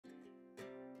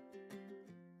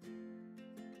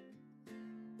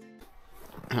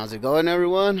How's it going,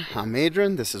 everyone? I'm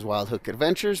Adrian. This is Wildhook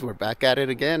Adventures. We're back at it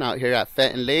again out here at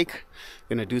Fenton Lake.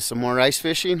 Gonna do some more ice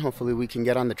fishing. Hopefully we can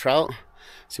get on the trout.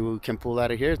 See what we can pull out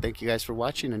of here. Thank you guys for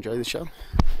watching. Enjoy the show.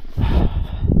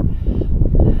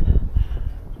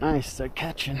 Nice, they're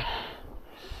catching.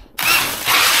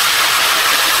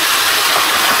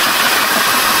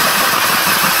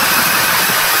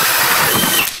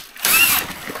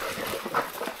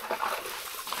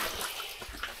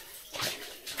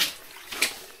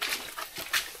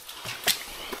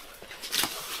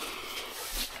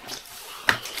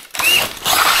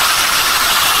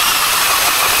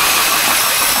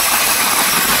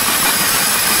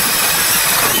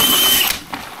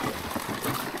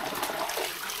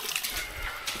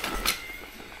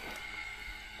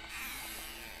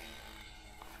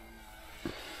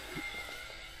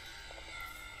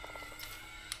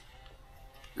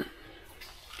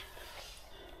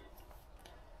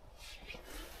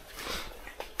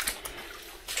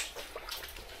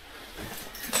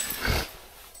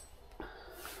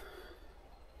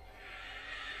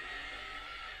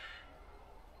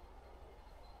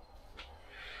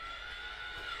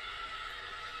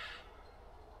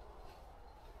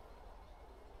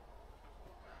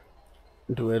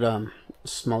 Do it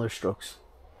smaller strokes.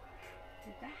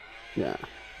 Like that? Yeah,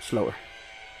 slower.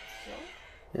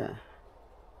 Slow? Yeah.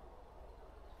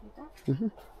 Like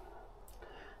that?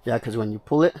 Yeah, because when you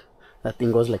pull it, that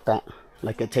thing goes like that.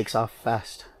 Like it takes off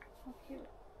fast. How cute.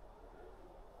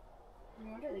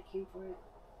 No wonder they came for it.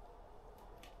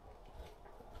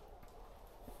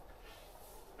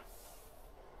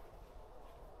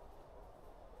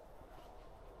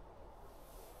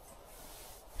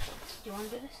 Do you want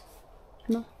to do this?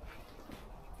 No.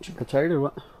 You got tired or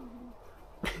what?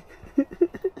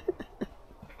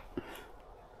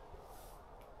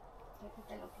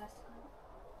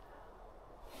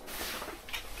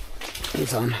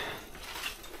 He's on.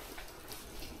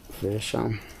 Fish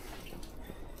on.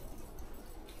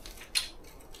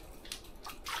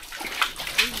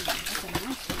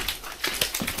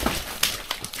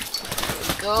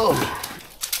 Go.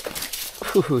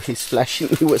 Ooh, he's splashing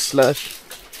me with slush.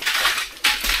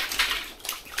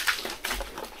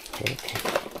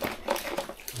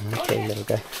 Okay, little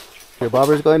guy. Your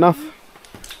bobber's going off?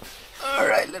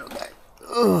 Alright, little guy.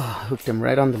 Ooh, hooked him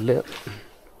right on the lip.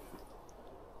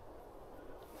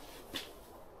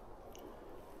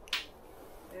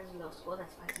 There's a little school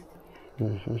that's passing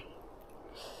through here.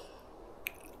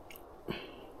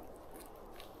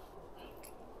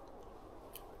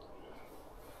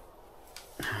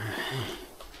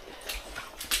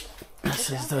 This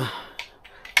is the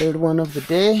third one of the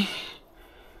day.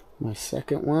 My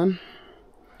second one.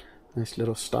 Nice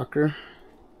little stalker.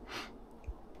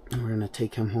 And we're gonna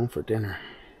take him home for dinner.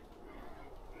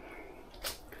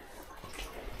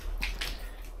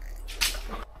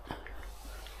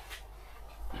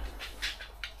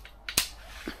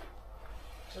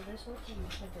 So this one can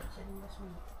put it in this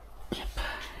one. Yep.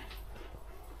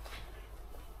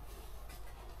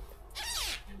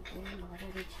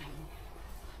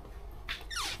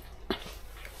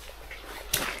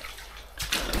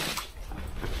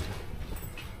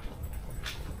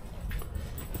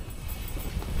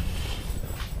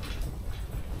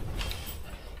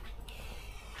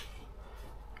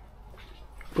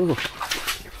 Ooh.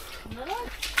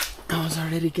 I was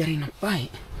already getting a bite.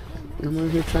 And I'm over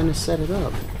here trying to set it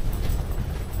up.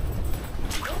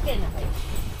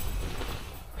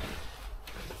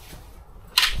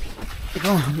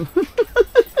 Oh.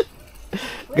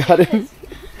 Got him.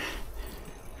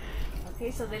 Okay,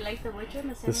 so they like the which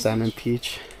one? The salmon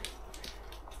peach.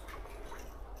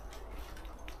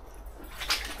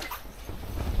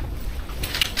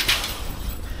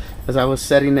 As I was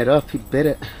setting it up, he bit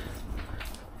it.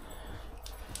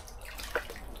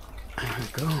 There we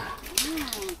go.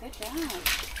 Oh, good job.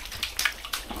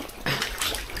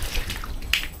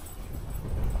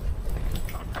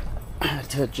 I had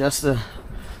to adjust the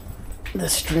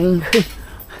string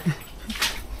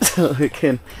so we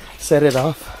can set it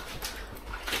off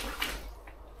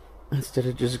instead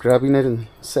of just grabbing it and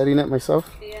setting it myself.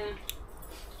 Yeah.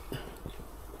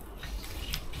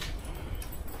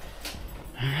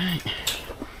 Alright.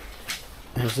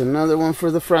 There's another one for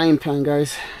the frying pan,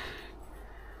 guys.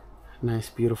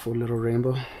 Nice, beautiful little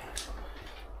rainbow.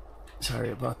 Sorry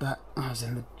about that. I was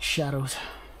in the shadows.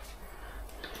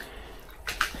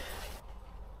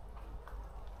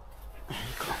 There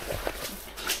you go.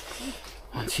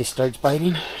 Once she starts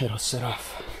biting, it'll set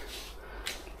off.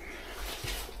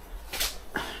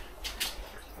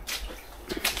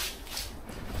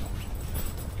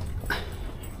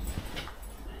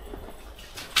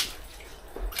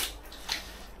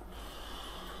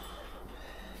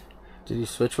 Did you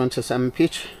switch one to salmon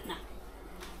peach? No,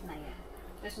 not yet.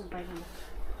 This one's biting me.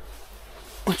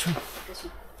 Which one? This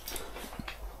one.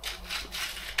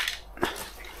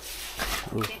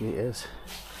 Oh, he is.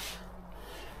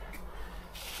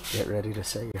 Get ready to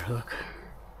set your hook.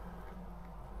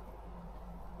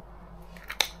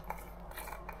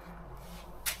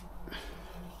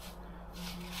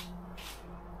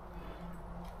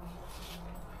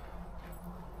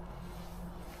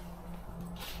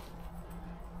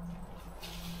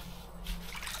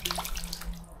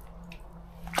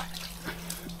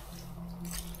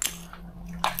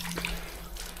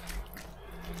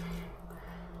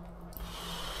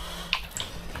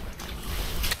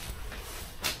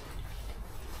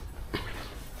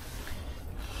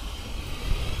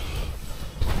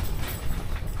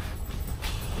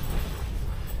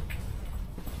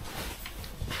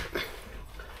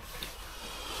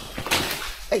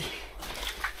 Hey.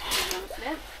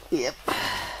 Yep.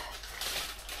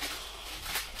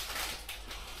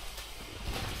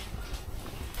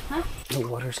 Huh? The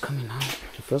water's coming out.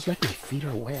 It feels like my feet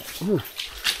are wet. Ooh.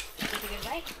 Did you get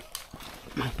right?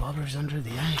 My bobber's under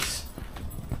the ice.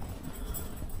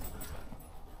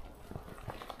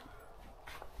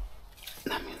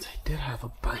 That means I did have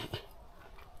a bite.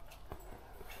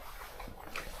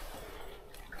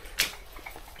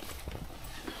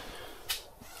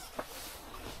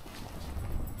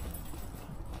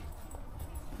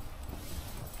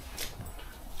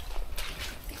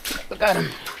 Look at him.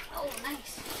 Oh,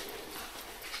 nice.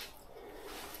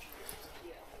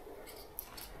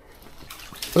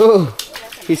 Oh,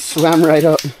 he swam right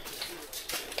up. He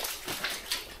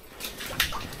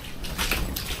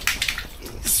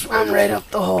swam right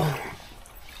up the hole.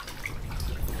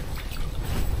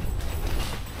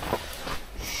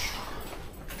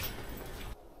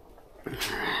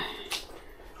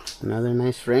 Another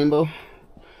nice rainbow.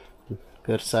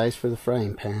 Good size for the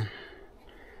frying pan.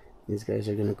 These guys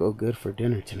are gonna go good for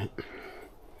dinner tonight.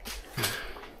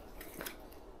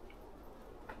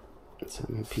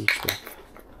 Salmon peach back.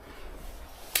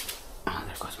 Oh,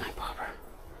 there goes my bobber.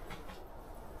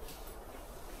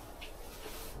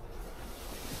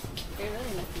 They're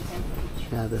really looking salmon peach.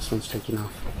 Yeah, this one's taking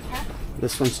off. Huh?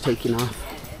 This one's taking off.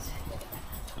 Yeah, it is.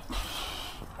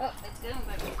 Oh, it's good,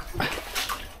 baby.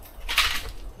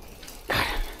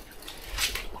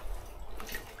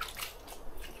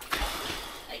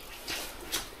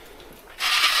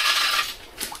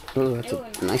 Oh, that's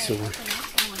a nicer one.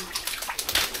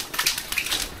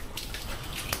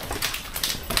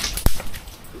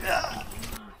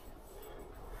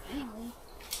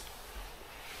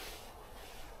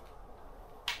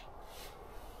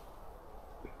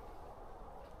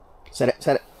 Set it,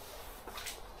 set it.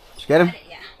 Did you get him?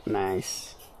 Yeah.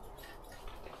 Nice.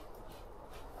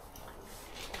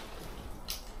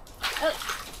 Oh.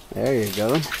 There you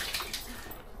go.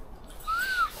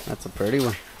 That's a pretty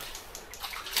one.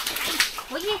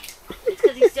 Will you? It's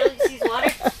because he still sees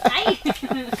water. Hi.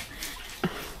 Dude.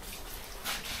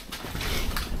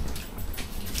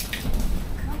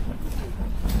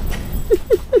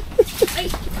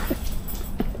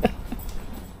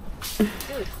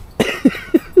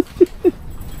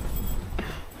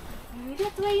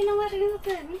 That's why you know what to do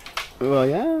with me. Well,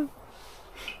 yeah.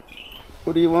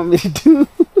 What do you want me to do?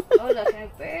 Oh, look, I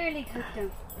barely cooked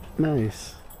him.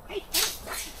 Nice. Hey,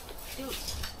 dude.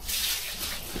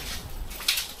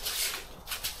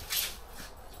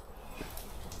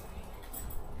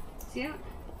 See it?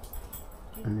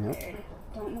 Yep.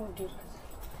 Don't move, dude.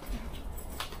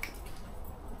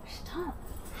 Stop.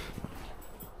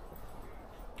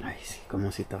 Ay, sí,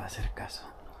 como si te va a hacer caso.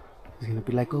 He's gonna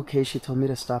be like, okay, she told me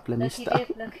to stop, let me Look,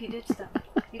 stop. he did stop.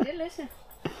 He did listen.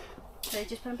 Should I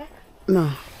just put him back?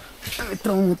 No, let me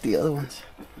throw him with the other ones.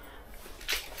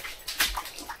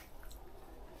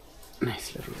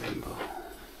 Nice little rainbow.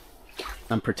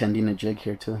 I'm pretending to jig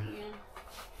here too. Yeah.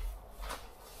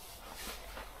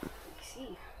 I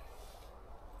see.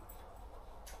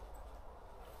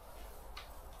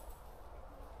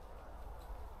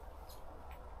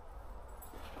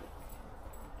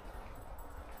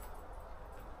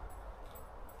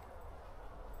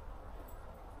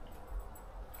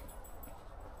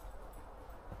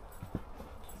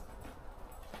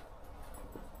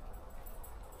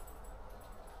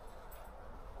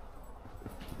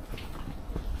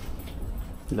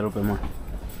 A little bit more.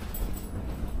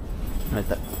 Like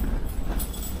that.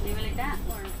 Leave it like that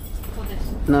or pull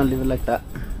this? No, leave it like that.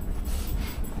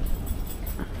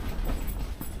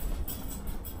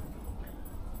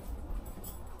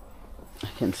 I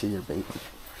can see your bait.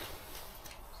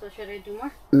 So should I do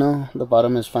more? No, the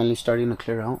bottom is finally starting to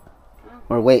clear out.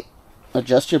 Oh. Or wait,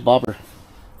 adjust your bobber.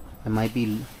 It might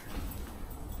be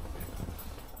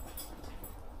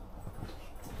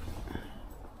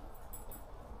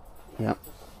Yep.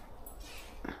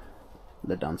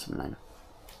 Let down some line.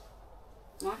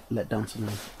 What? Let down some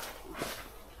line.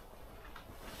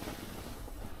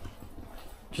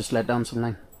 Just let down some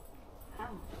line. How?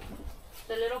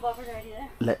 The little bobber's already there.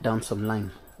 Let down some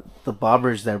line. The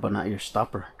bobber's there, but not your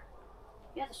stopper.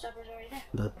 Yeah, the stopper's already there.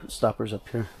 The stopper's up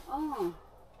here. Oh.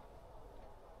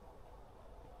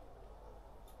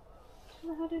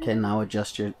 So how did Okay, now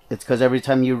adjust your... It's because every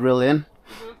time you reel in,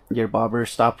 your bobber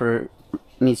stopper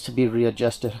needs to be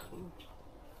readjusted.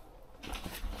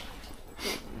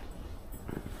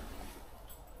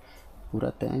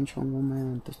 Pura atención,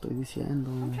 woman, te estoy diciendo.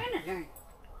 I'm trying to learn.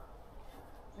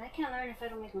 I can't learn if I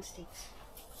don't make mistakes.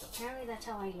 Apparently that's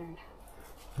how I learn.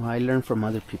 Well, I learn from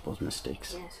other people's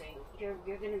mistakes. Yeah, so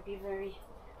you're going to be very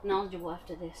knowledgeable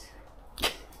after this.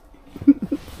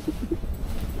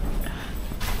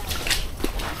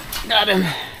 Got him.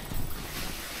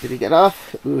 Did he get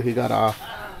off? Ooh, he got off.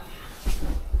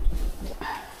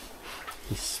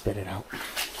 He spit it out.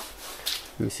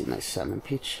 Let me see, nice salmon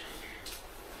peach.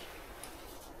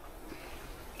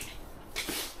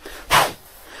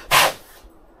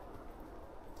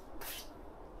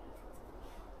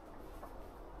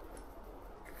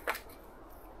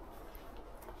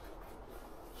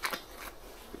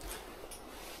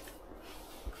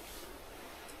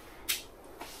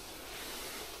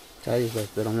 Tell you guys,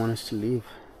 they don't want us to leave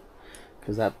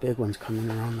because that big one's coming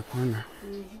around the corner.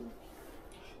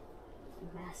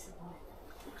 Massive one.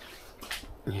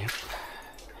 Yep.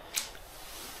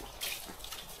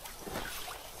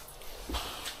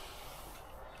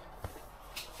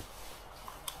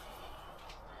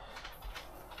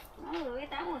 Oh, look at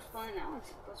that one's fun. That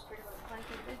one's pretty much fun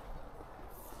too.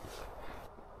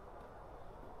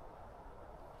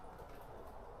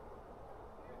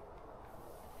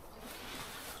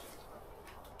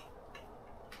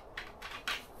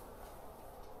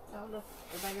 Oh, look,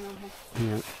 they're biting on her.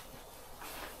 Yep.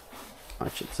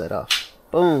 Watch it set off.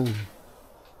 Boom.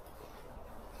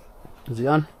 Is he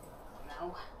on?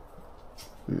 No.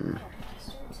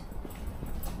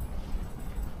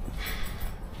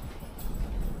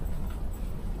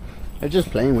 They're just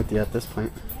playing with you at this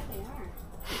point. Yeah, they are.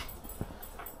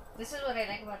 This is what I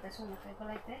like about this one. If I go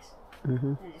like this,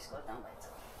 it just goes down by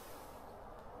itself.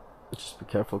 Just be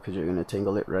careful because you're going to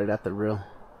tangle it right at the reel.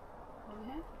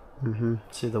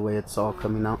 See the way it's all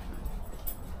coming out?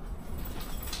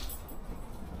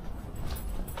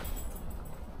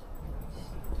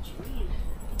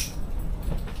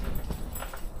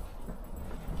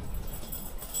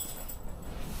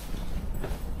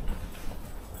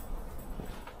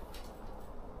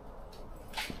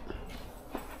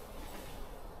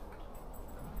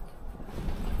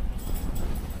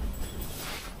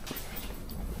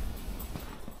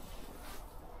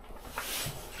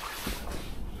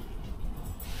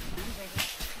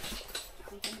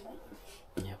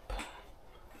 Yep.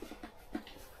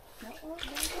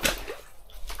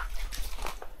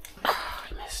 Ah,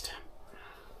 I missed him.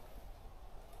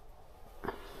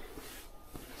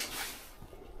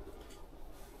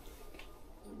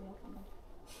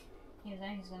 He's there,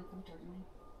 he's gonna come towards me.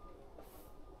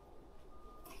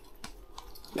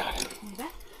 Got him. He's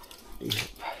back? Yep.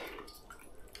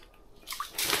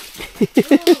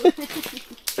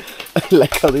 I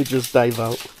like how they just dive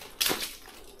out.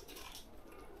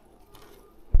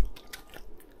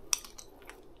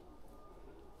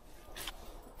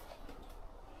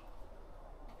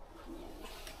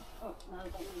 Oh, now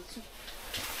that one's...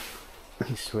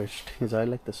 He switched. I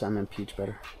like the salmon peach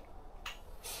better.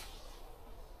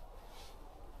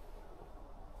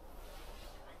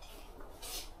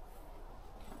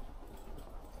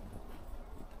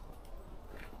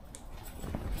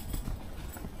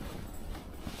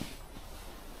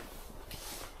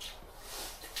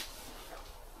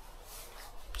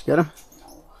 Did you get him?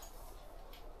 No.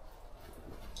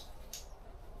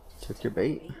 Took your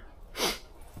bait.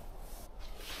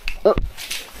 Oh!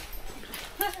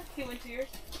 He went to yours?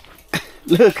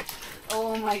 Look!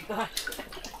 Oh my gosh.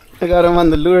 I got him on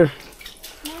the lure.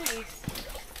 Nice.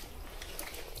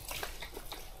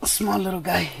 A small little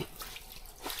guy.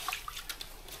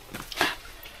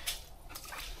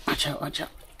 Watch out, watch out.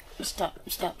 Stop,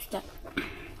 stop, stop.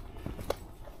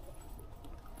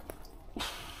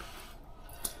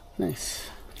 Nice.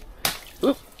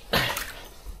 Oop.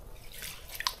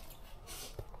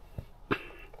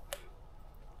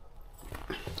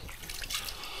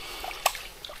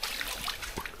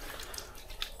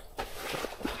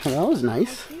 That was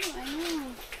nice. I know.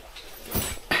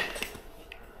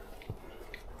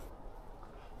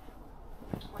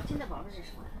 Watching the bobbers is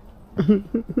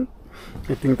fun.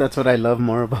 I think that's what I love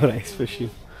more about ice fishing.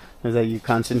 Is that you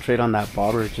concentrate on that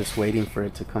bobber, just waiting for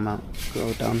it to come out,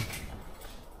 go down.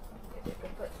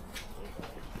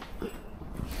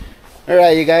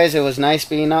 Alright, you guys, it was nice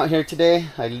being out here today.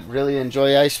 I really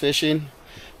enjoy ice fishing.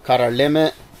 Caught our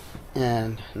limit,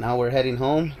 and now we're heading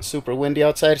home. It's super windy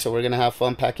outside, so we're gonna have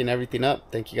fun packing everything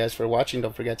up. Thank you guys for watching.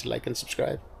 Don't forget to like and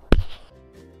subscribe.